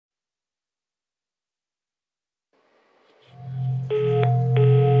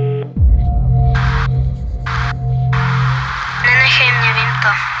to.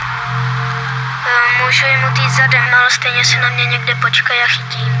 Můžu jim utít zadem, ale stejně si na mě někde počkají a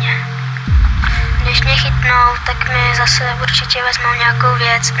chytí mě. Když mě chytnou, tak mi zase určitě vezmou nějakou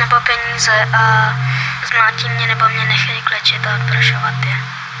věc nebo peníze a zmlátí mě nebo mě nechají klečet a odprašovat je.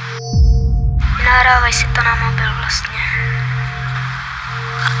 Nahrávají si to na mobil vlastně.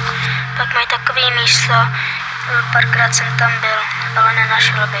 Pak mají takový místo, párkrát jsem tam byl, ale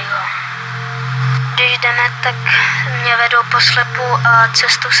nenašel bych ho. Když jdeme, tak mě vedou po slepu a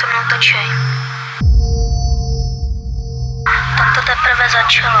cestu se mnou točej. Tam to teprve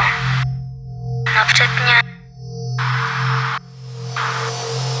začalo. Napřed mě.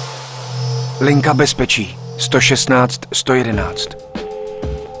 Linka bezpečí 116 111.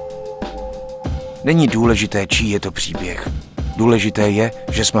 Není důležité, čí je to příběh. Důležité je,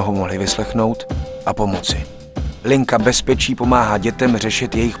 že jsme ho mohli vyslechnout a pomoci. Linka bezpečí pomáhá dětem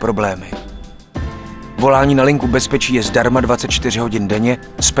řešit jejich problémy. Volání na linku bezpečí je zdarma 24 hodin denně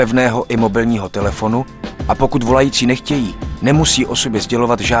z pevného i mobilního telefonu a pokud volající nechtějí, nemusí o sobě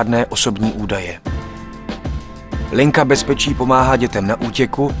sdělovat žádné osobní údaje. Linka bezpečí pomáhá dětem na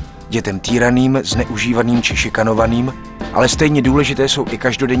útěku, dětem týraným, zneužívaným či šikanovaným, ale stejně důležité jsou i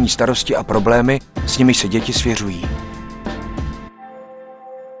každodenní starosti a problémy, s nimiž se děti svěřují.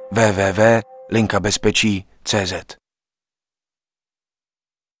 www.linkabezpečí.cz